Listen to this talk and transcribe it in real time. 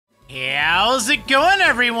How's it going,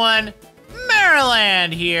 everyone?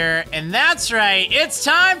 Marriland here, and that's right, it's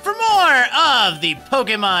time for more of the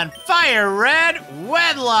Pokémon FireRed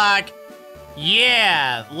Wedlocke.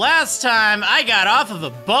 Yeah, last time I got off of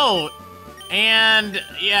a boat, and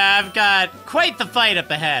yeah, I've got quite the fight up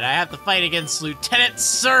ahead. I have to fight against Lieutenant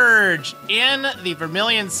Surge in the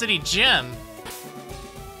Vermilion City Gym.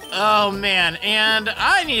 Oh man, and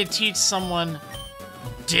I need to teach someone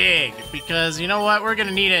Dig, because you know what, we're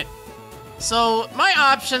gonna need it. So my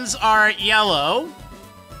options are yellow,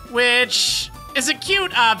 which is a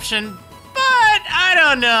cute option, but I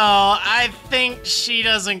don't know. I think she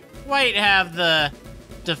doesn't quite have the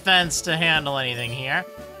defense to handle anything here.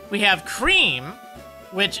 We have cream,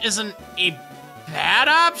 which isn't a bad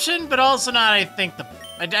option, but also not, I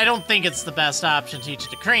don't think it's the best option to teach it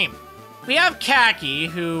to cream. We have Khaki,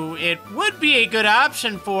 who it would be a good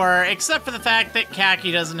option for, except for the fact that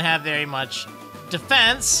Khaki doesn't have very much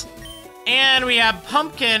defense. And we have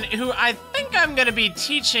Pumpkin, who I think I'm going to be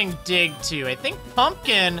teaching Dig to. I think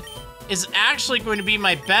Pumpkin is actually going to be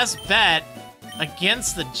my best bet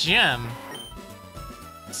against the gym.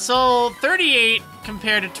 So 38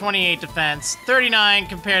 compared to 28 defense, 39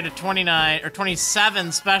 compared to 29 or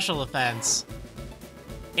 27 special defense,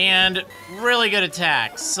 and really good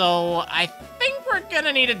attacks. So I think we're going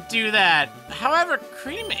to need to do that. However,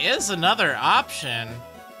 Cream is another option.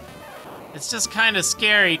 It's just kind of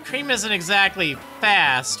scary. Cream isn't exactly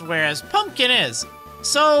fast, whereas Pumpkin is.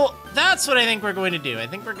 So that's what I think we're going to do. I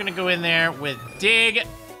think we're going to go in there with Dig.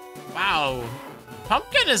 Wow.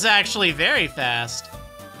 Pumpkin is actually very fast.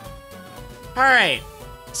 All right.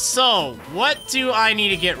 So what do I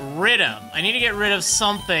need to get rid of? I need to get rid of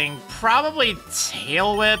something. Probably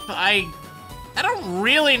Tail Whip. I don't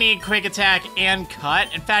really need Quick Attack and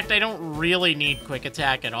Cut. In fact, I don't really need Quick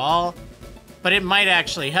Attack at all. But it might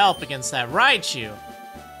actually help against that Raichu.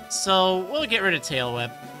 So we'll get rid of Tail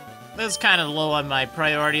Whip. This is kind of low on my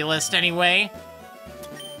priority list anyway.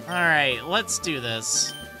 Alright, let's do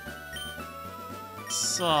this.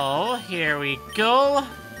 So, here we go.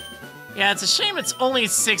 Yeah, it's a shame it's only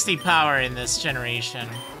 60 power in this generation.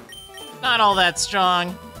 Not all that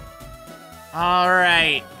strong.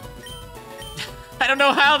 Alright. I don't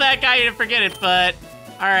know how that got you to forget it, but...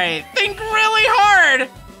 Alright, think really hard!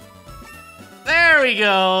 There we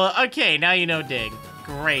go. Okay, now you know Dig.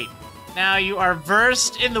 Great. Now you are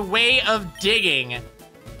versed in the way of digging.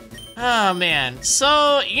 Oh, man.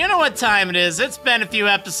 So, you know what time it is. It's been a few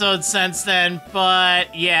episodes since then,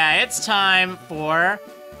 but yeah, it's time for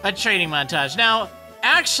a training montage. Now,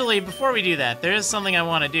 actually, before we do that, there is something I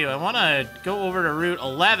want to do. I want to go over to Route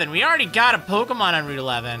 11. We already got a Pokemon on Route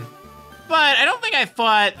 11, but I don't think I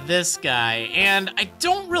fought this guy, and I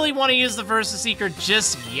don't really want to use the Versus Seeker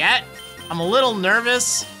just yet. I'm a little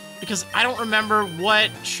nervous because I don't remember what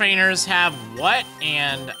trainers have what,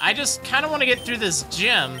 and I just kind of want to get through this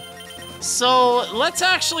gym. So let's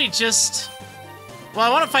actually just... Well, I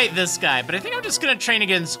want to fight this guy, but I think I'm just going to train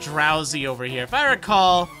against Drowsy over here. If I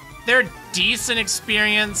recall, they're decent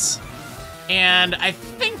experience, and I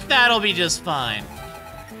think that'll be just fine.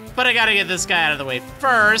 But I got to get this guy out of the way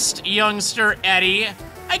first. Youngster Eddie.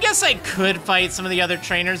 I guess I could fight some of the other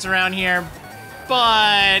trainers around here,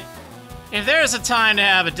 but... if there's a time to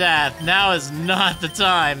have a death, now is not the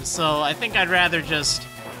time, so I think I'd rather just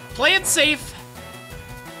play it safe,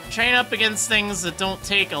 train up against things that don't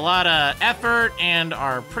take a lot of effort and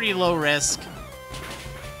are pretty low risk,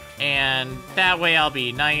 and that way I'll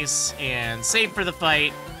be nice and safe for the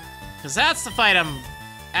fight, because that's the fight I'm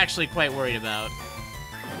actually quite worried about.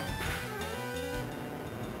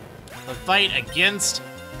 The fight against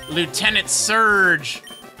Lieutenant Surge.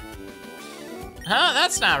 Huh?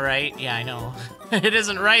 That's not right. Yeah, I know. It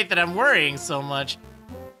isn't right that I'm worrying so much.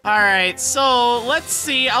 Alright, so let's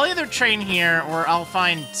see. I'll either train here, or I'll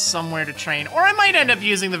find somewhere to train. Or I might end up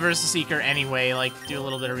using the Versus Seeker anyway, like, do a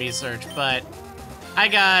little bit of research. But I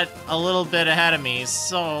got a little bit ahead of me,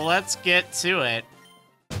 so let's get to it.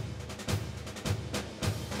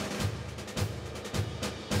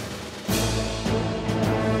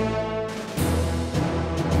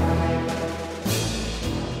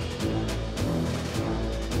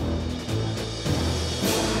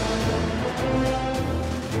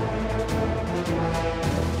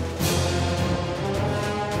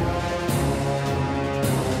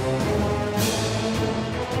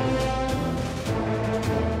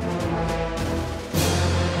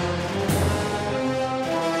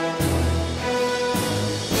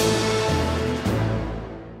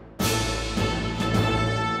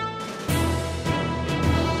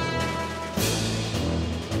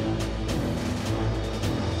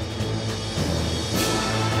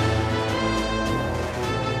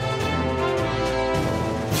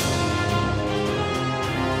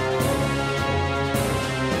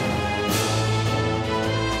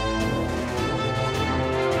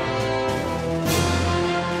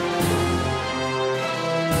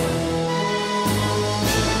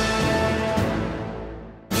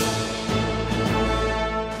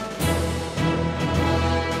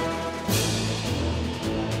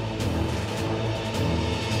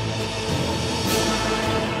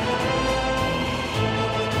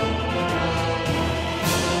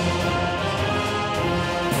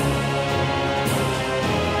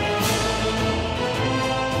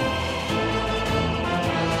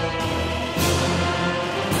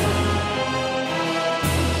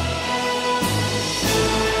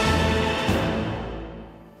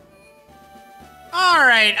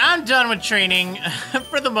 right, I'm done with training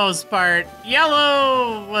for the most part.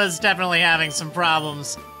 Yellow was definitely having some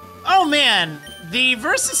problems. Oh man, the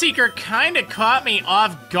Versa Seeker kind of caught me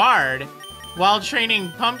off guard while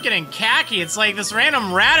training Pumpkin and Khaki. It's like this random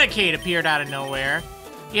Raticate appeared out of nowhere.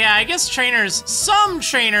 Yeah, I guess some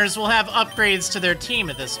trainers will have upgrades to their team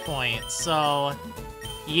at this point, so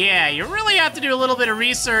yeah, you really have to do a little bit of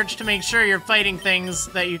research to make sure you're fighting things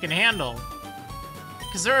that you can handle.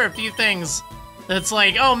 Because there are a few things that's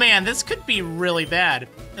like, oh man, this could be really bad.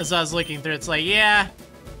 As I was looking through, it's like, yeah,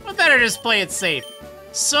 we better just play it safe.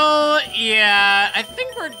 So, yeah, I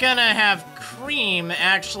think we're gonna have Cream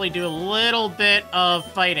actually do a little bit of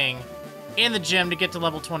fighting in the gym to get to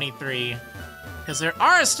level 23. Because there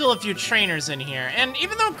are still a few trainers in here. And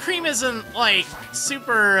even though Cream isn't, like,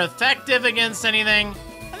 super effective against anything,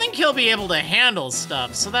 I think he'll be able to handle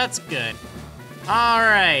stuff, so that's good.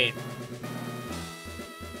 Alright.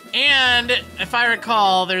 And, if I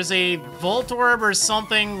recall, there's a Voltorb or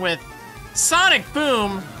something with Sonic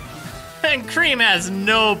Boom, and Cream has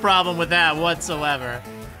no problem with that whatsoever.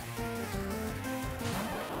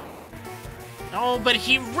 Oh, but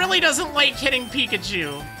he really doesn't like hitting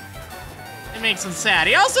Pikachu. It makes him sad.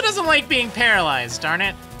 He also doesn't like being paralyzed, darn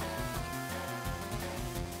it.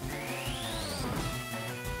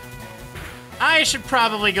 I should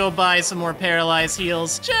probably go buy some more paralyzed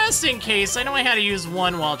heals, just in case. I know I had to use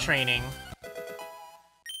one while training.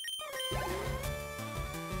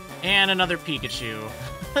 And another Pikachu.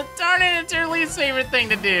 Darn it, it's your least favorite thing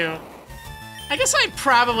to do. I guess I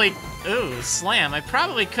probably... Ooh, Slam. I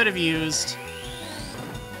probably could have used...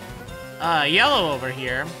 Yellow over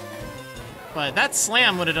here. But that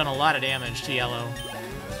Slam would have done a lot of damage to Yellow.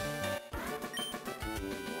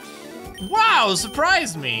 Wow,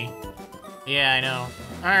 surprised me. Yeah, I know.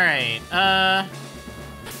 Alright,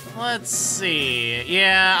 let's see.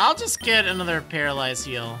 Yeah, I'll just get another Paralyzed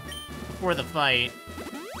heal before the fight.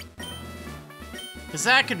 Because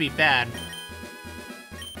that could be bad.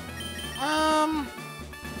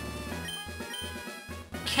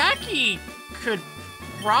 Khaki could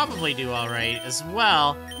probably do alright as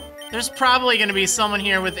well. There's probably going to be someone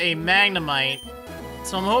here with a Magnemite,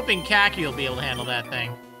 so I'm hoping Khaki will be able to handle that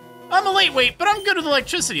thing. I'm a lightweight, but I'm good with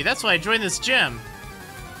electricity. That's why I joined this gym.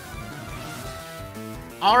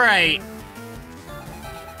 Alright.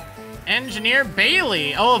 Engineer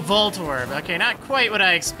Bailey. Oh, a Voltorb. Okay, not quite what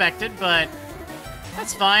I expected, but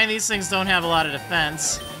that's fine. These things don't have a lot of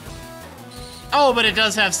defense. Oh, but it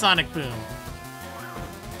does have Sonic Boom.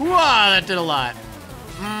 Wow, that did a lot.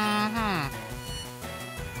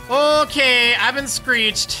 Okay, I've been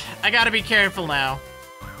screeched. I gotta be careful now.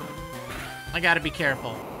 I gotta be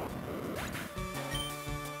careful.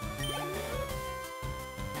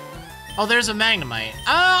 Oh, there's a Magnemite.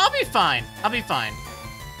 I'll be fine. I'll be fine.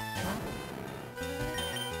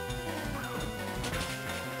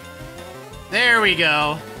 There we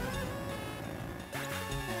go.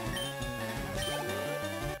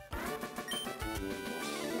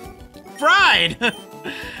 Fried!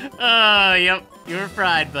 Yep. You were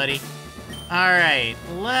fried, buddy. Alright,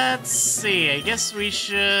 let's see. I guess we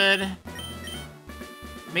should...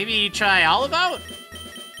 maybe try Olive Out?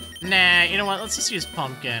 Nah, you know what? Let's just use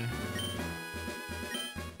Pumpkin.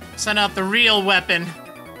 Send out the real weapon.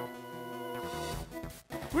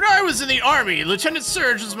 When I was in the army, Lieutenant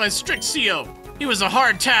Surge was my strict CO. He was a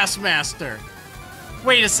hard taskmaster.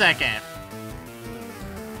 Wait a second.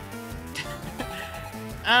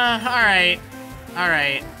 Alright.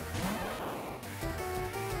 Alright.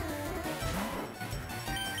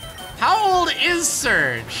 How old is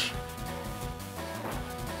Surge?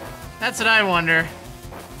 That's what I wonder.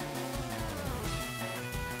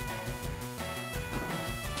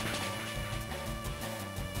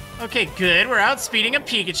 Okay, good. We're outspeeding a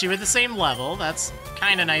Pikachu at the same level. That's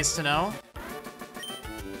kind of nice to know.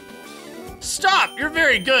 Stop! You're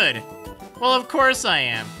very good! Well, of course I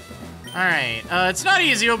am. Alright, it's not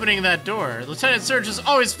easy opening that door. Lieutenant Surge is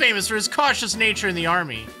always famous for his cautious nature in the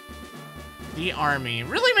army. The army.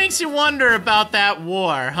 Really makes you wonder about that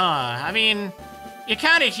war, huh? I mean, you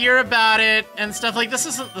kind of hear about it and stuff. Like, this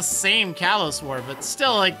isn't the same Kalos War, but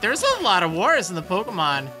still, like, there's a lot of wars in the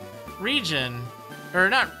Pokemon region. Or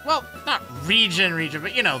not, well, not region,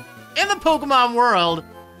 but, you know, in the Pokemon world,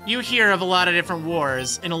 you hear of a lot of different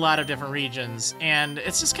wars in a lot of different regions. And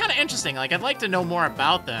it's just kind of interesting. Like, I'd like to know more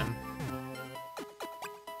about them.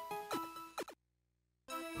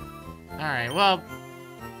 Alright, well,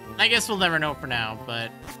 I guess we'll never know for now,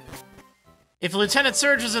 but if Lieutenant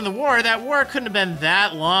Surge was in the war, that war couldn't have been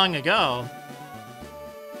that long ago.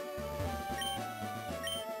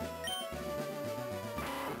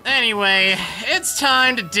 Anyway, it's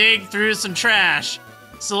time to dig through some trash.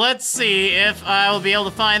 So let's see if I will be able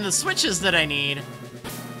to find the switches that I need.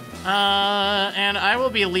 And I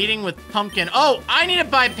will be leading with Pumpkin. Oh, I need to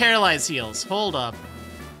buy Paralyze Heals. Hold up.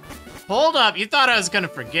 Hold up. You thought I was gonna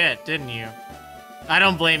forget, didn't you? I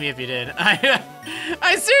don't blame you if you did.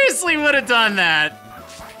 I seriously would have done that.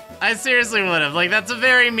 I seriously would have. Like, that's a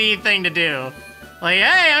very me thing to do. Like,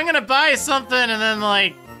 hey, I'm gonna buy something and then,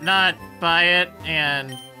 like, not buy it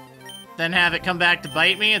and then have it come back to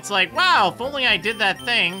bite me. It's like, wow, if only I did that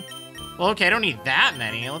thing. Well, okay, I don't need that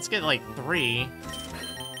many. Let's get, like, 3.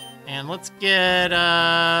 And let's get,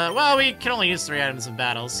 well, we can only use 3 items in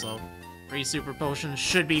battles, so 3 super potions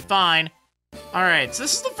should be fine. Alright, so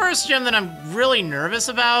this is the first gym that I'm really nervous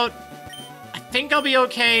about. I think I'll be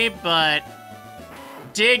okay, but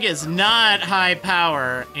Dig is not high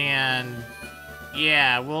power, and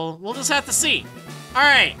yeah, we'll just have to see.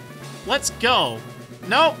 Alright, let's go.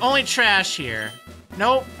 Nope, only trash here.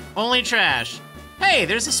 Nope, only trash. Hey,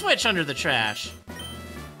 there's a switch under the trash.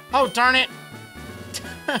 Oh, darn it.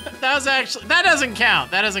 That was actually, that doesn't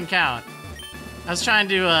count. That doesn't count. I was trying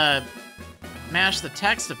to, mash the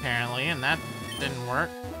text, apparently, and that didn't work.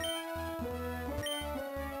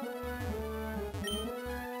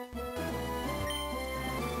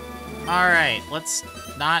 Alright, let's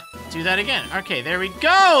not do that again. Okay, there we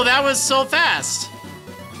go! That was so fast!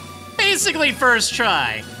 Basically first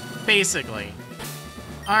try. Basically.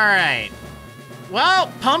 Alright.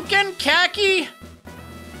 Well, Pumpkin, Khaki,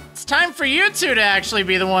 it's time for you two to actually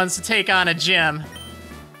be the ones to take on a gym.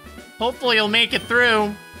 Hopefully you'll make it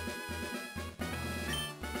through.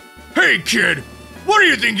 Hey, kid! What do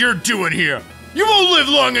you think you're doing here? You won't live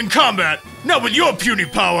long in combat, not with your puny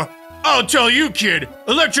power. I'll tell you, kid,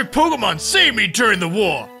 electric Pokemon saved me during the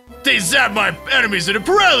war. They zapped my enemies into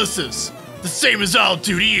paralysis, the same as I'll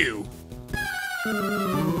do to you.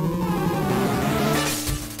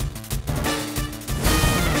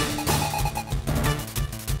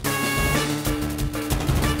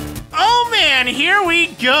 Oh man, here we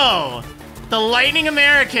go! The Lightning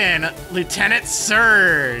American, Lieutenant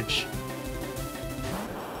Surge.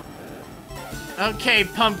 Okay,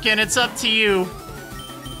 Pumpkin, it's up to you.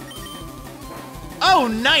 Oh,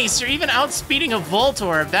 nice! You're even outspeeding a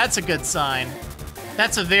Voltorb. That's a good sign.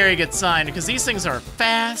 That's a very good sign, because these things are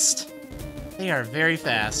fast. They are very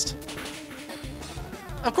fast.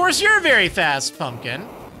 Of course, you're very fast, Pumpkin.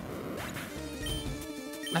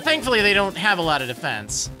 Now, thankfully, they don't have a lot of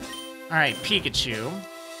defense. Alright, Pikachu.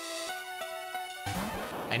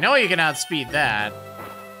 I know you can outspeed that.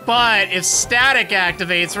 But if Static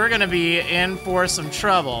activates, we're gonna be in for some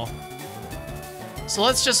trouble. So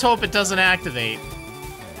let's just hope it doesn't activate.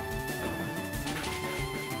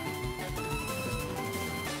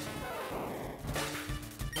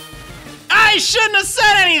 I shouldn't have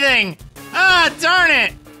said anything! Ah, darn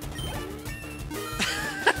it!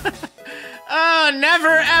 Oh,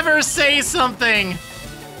 never ever say something!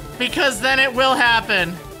 Because then it will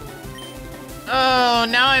happen. Oh,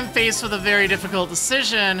 now I'm faced with a very difficult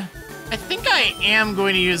decision. I think I am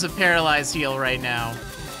going to use a Paralyze Heal right now.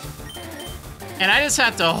 And I just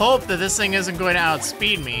have to hope that this thing isn't going to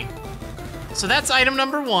outspeed me. So that's item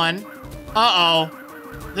number 1. Uh-oh.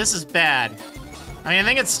 This is bad. I mean, I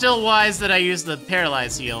think it's still wise that I use the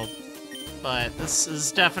Paralyze Heal. But this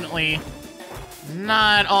is definitely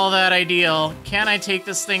not all that ideal. Can I take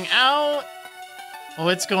this thing out? Oh,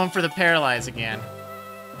 it's going for the Paralyze again.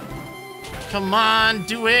 Come on,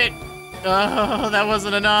 do it! Oh, that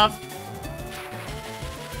wasn't enough.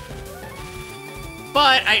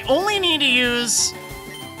 But I only need to use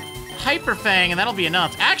Hyper Fang, and that'll be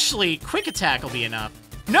enough. Actually, Quick Attack will be enough.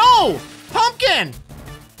 No! Pumpkin!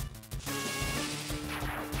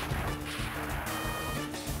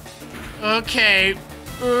 Okay.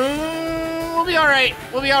 We'll be alright.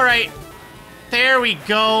 We'll be alright. There we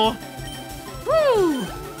go. Woo!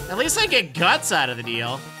 At least I get guts out of the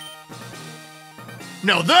deal.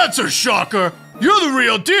 Now that's a shocker! You're the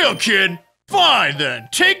real deal, kid! Fine then,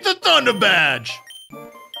 take the Thunder Badge!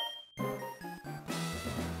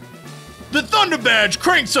 The Thunder Badge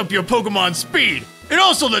cranks up your Pokemon speed. It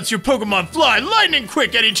also lets your Pokemon fly lightning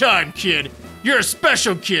quick anytime, kid. You're a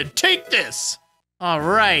special kid, take this!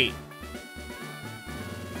 Alright.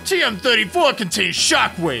 TM34 contains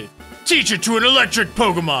Shockwave. Teach it to an electric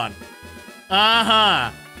Pokemon. Uh-huh.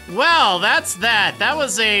 Well, that's that. That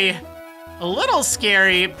was a little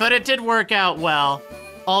scary, but it did work out well,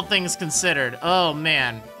 all things considered. Oh,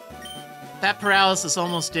 man. That paralysis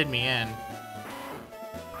almost did me in.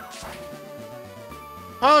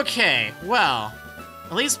 Okay, well,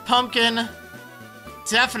 at least Pumpkin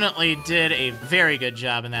definitely did a very good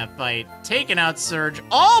job in that fight, taking out Surge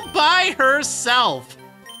all by herself.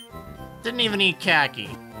 Didn't even eat Khaki.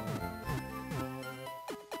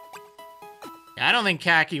 I don't think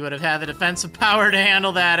Khaki would have had the defensive power to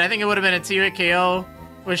handle that. I think it would have been a 2-hit KO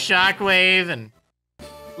with Shockwave and,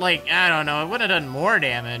 like, I don't know, it would have done more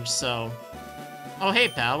damage, so. Oh, hey,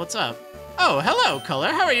 pal, what's up? Oh, hello, Color.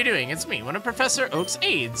 How are you doing? It's me, one of Professor Oak's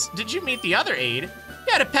aides. Did you meet the other aide?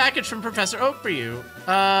 Got a package from Professor Oak for you.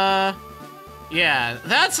 Yeah,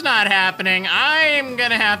 that's not happening. I'm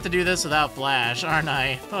gonna have to do this without Flash, aren't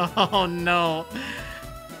I? Oh, no.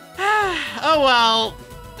 Oh, well.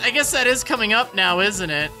 I guess that is coming up now, isn't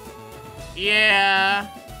it? Yeah.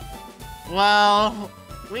 Well,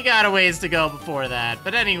 we got a ways to go before that.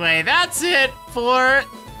 But anyway, that's it for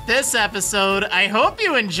this episode. I hope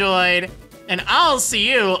you enjoyed, and I'll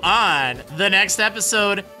see you on the next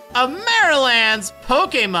episode of Marriland's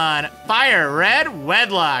Pokémon FireRed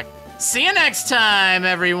Wedlocke. See you next time,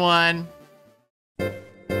 everyone.